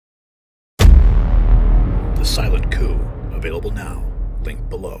Available now. Link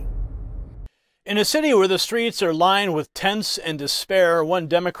below. In a city where the streets are lined with tents and despair, one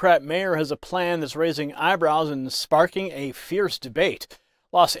Democrat mayor has a plan that's raising eyebrows and sparking a fierce debate.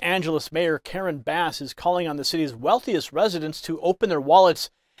 Los Angeles Mayor Karen Bass is calling on the city's wealthiest residents to open their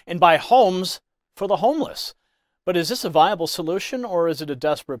wallets and buy homes for the homeless. But is this a viable solution, or is it a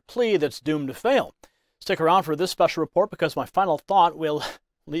desperate plea that's doomed to fail? Stick around for this special report, because my final thought will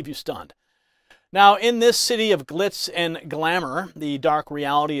leave you stunned. Now, in this city of glitz and glamour, the dark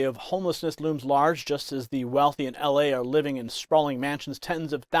reality of homelessness looms large. Just as the wealthy in LA are living in sprawling mansions,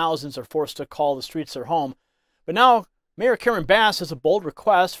 tens of thousands are forced to call the streets their home. But now, Mayor Karen Bass has a bold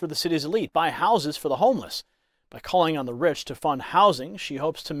request for the city's elite: buy houses for the homeless. By calling on the rich to fund housing, she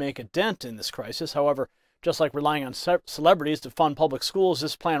hopes to make a dent in this crisis. However, just like relying on celebrities to fund public schools,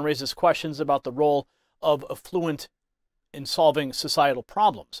 this plan raises questions about the role of affluent in solving societal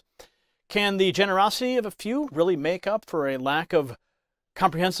problems. Can the generosity of a few really make up for a lack of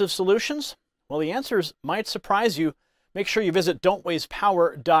comprehensive solutions? Well, the answers might surprise you. Make sure you visit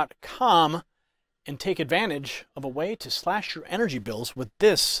don'twastepower.com and take advantage of a way to slash your energy bills with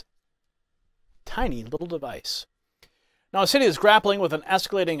this tiny little device. Now, a city is grappling with an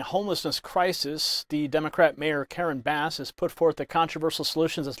escalating homelessness crisis. The Democrat Mayor Karen Bass has put forth a controversial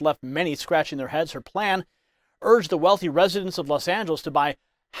solution that's left many scratching their heads. Her plan urged the wealthy residents of Los Angeles to buy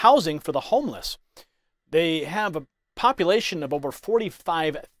housing for the homeless. They have a population of over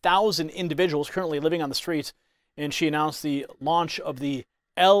 45,000 individuals currently living on the streets, and she announced the launch of the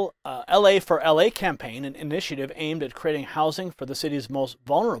LA4LA Campaign, an initiative aimed at creating housing for the city's most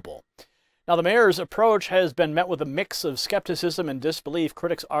vulnerable. Now, the mayor's approach has been met with a mix of skepticism and disbelief.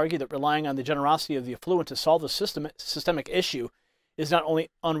 Critics argue that relying on the generosity of the affluent to solve the systemic issue is not only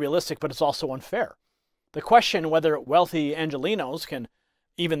unrealistic, but it's also unfair. The question whether wealthy Angelenos,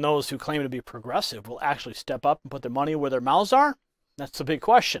 even those who claim to be progressive, will actually step up and put their money where their mouths are, that's the big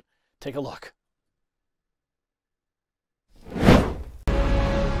question. Take a look.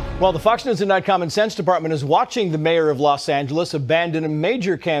 Well, the Fox News Tonight Common Sense Department is watching the mayor of Los Angeles abandon a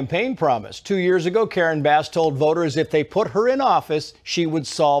major campaign promise. 2 years ago, Karen Bass told voters if they put her in office, she would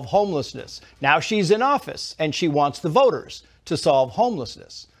solve homelessness. Now she's in office, and she wants the voters to solve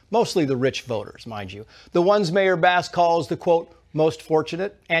homelessness. Mostly the rich voters, mind you. The ones Mayor Bass calls the, quote, most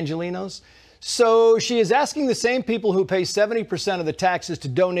fortunate Angelenos. So she is asking the same people who pay 70% of the taxes to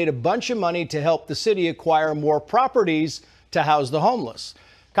donate a bunch of money to help the city acquire more properties to house the homeless.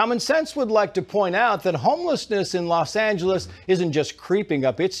 Common Sense would like to point out that homelessness in Los Angeles isn't just creeping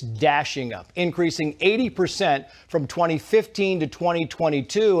up, it's dashing up, increasing 80% from 2015 to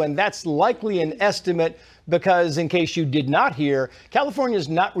 2022. And that's likely an estimate because, in case you did not hear, California is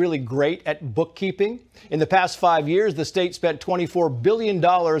not really great at bookkeeping. In the past 5 years, the state spent $24 billion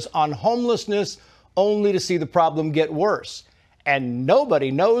on homelessness, only to see the problem get worse. And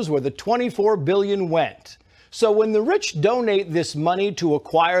nobody knows where the $24 billion went. So when the rich donate this money to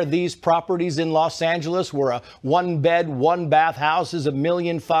acquire these properties in Los Angeles, where a one-bed, one-bath house is $1.5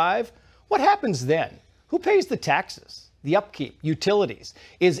 million, what happens then? Who pays the taxes, the upkeep, utilities?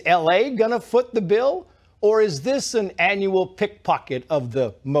 Is LA gonna foot the bill? Or is this an annual pickpocket of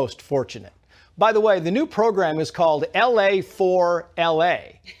the most fortunate? By the way, the new program is called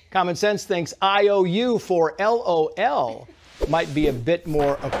LA4LA. Common Sense thinks IOU for LOL might be a bit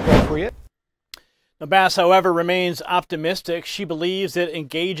more appropriate. Now, Bass, however, remains optimistic. She believes that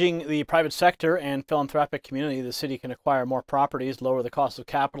engaging the private sector and philanthropic community, the city can acquire more properties, lower the cost of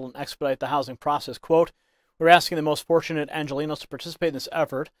capital, and expedite the housing process. Quote, we're asking the most fortunate Angelenos to participate in this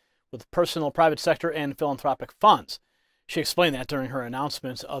effort with personal, private sector, and philanthropic funds. She explained that during her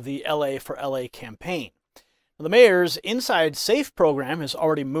announcement of the LA4LA campaign. Now, the mayor's Inside Safe program has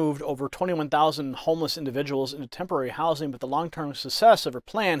already moved over 21,000 homeless individuals into temporary housing, but the long-term success of her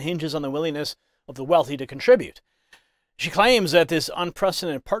plan hinges on the willingness of the wealthy to contribute. She claims that this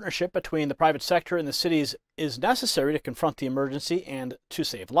unprecedented partnership between the private sector and the cities is necessary to confront the emergency and to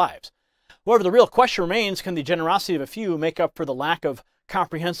save lives. However, the real question remains, can the generosity of a few make up for the lack of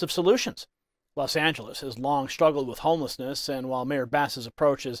comprehensive solutions? Los Angeles has long struggled with homelessness, and while Mayor Bass's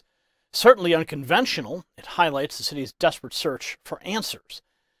approach is certainly unconventional, it highlights the city's desperate search for answers.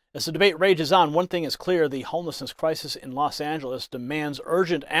 As the debate rages on, one thing is clear: the homelessness crisis in Los Angeles demands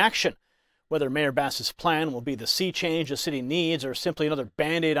urgent action. Whether Mayor Bass's plan will be the sea change the city needs or simply another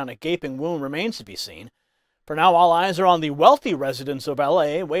Band-Aid on a gaping wound remains to be seen. For now, all eyes are on the wealthy residents of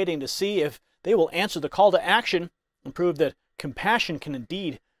LA, waiting to see if they will answer the call to action and prove that compassion can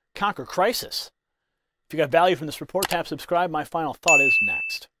indeed conquer crisis. If you got value from this report, tap subscribe. My final thought is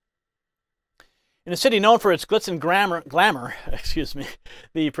next. In a city known for its glitz and glamour,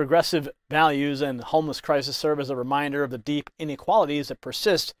 the progressive values and homeless crisis serve as a reminder of the deep inequalities that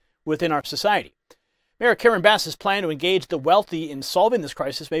persist within our society. Mayor Karen Bass's plan to engage the wealthy in solving this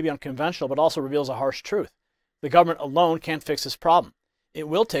crisis may be unconventional, but also reveals a harsh truth. The government alone can't fix this problem. It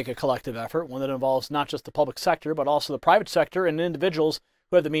will take a collective effort, one that involves not just the public sector, but also the private sector and individuals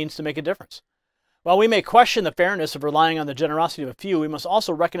who have the means to make a difference. While we may question the fairness of relying on the generosity of a few, we must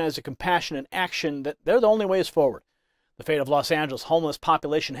also recognize the compassion and action that they're the only ways forward. The fate of Los Angeles' homeless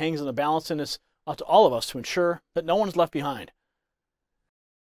population hangs in the balance, and it's up to all of us to ensure that no one's left behind.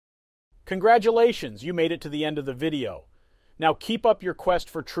 Congratulations, you made it to the end of the video. Now keep up your quest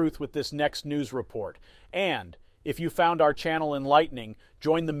for truth with this next news report. And if you found our channel enlightening,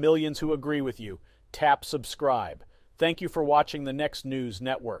 join the millions who agree with you. Tap subscribe. Thank you for watching the Next News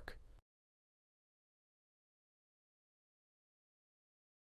Network.